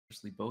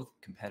Both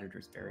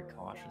competitors very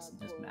cautious in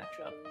this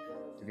matchup.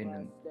 They're getting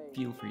a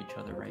feel for each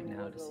other right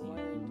now to see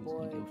who's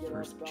going to go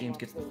first. James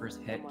gets the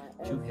first hit,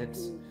 2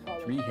 hits,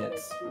 3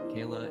 hits.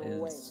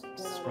 Kayla is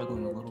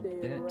struggling a little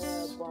bit.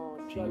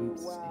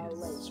 James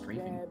is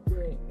strafing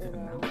pretty good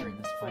amount during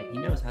this fight. He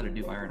knows how to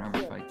do iron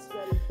armor fights.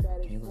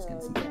 Kayla's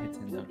getting some good hits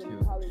in though too.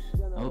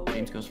 Oh,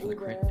 James goes for the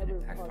crit and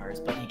it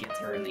backfires, but he gets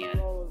her in the end.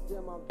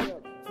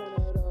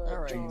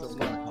 Alright, James so is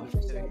going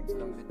cautious.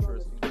 some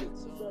interesting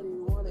hits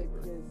on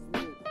labor.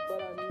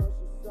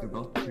 They're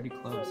both pretty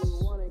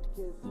close.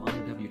 A lot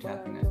of W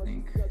tapping, I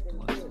think.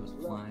 Deluxe goes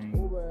flying.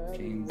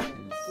 James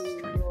is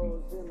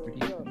strafing pretty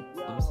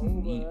close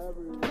and neat.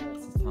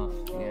 This is tough,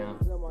 yeah.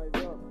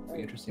 It'll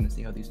be interesting to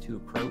see how these two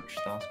approach.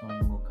 Thos going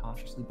a little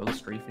cautiously, both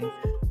strafing.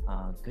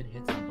 Good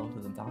hits on both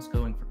of them. Thos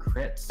going for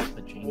crits,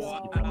 but James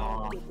keeping them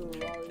off.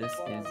 This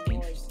is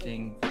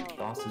interesting.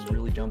 Thos is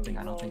really jumping.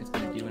 I don't think it's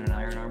going to do in an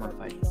iron armor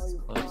fight. This is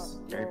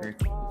close. Very, very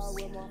close.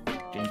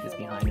 James gets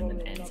behind him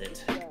and ends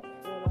it.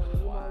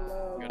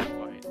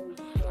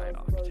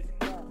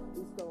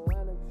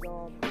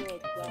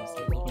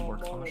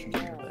 Caution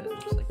here, but it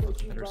looks like both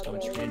competitors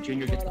going straight in.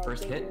 Junior gets the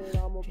first hit.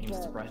 James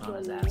is right on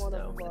his ass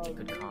though. That's a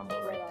good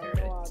combo right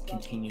there. It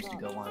continues to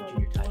go on.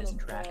 Junior Tide isn't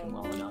tracking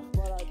well enough.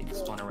 Getting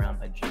spun around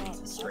by James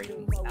is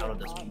strafing. It's out of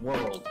this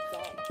world.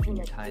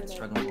 Junior Tide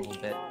struggling a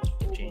little bit.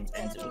 James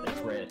ends it with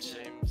a crit.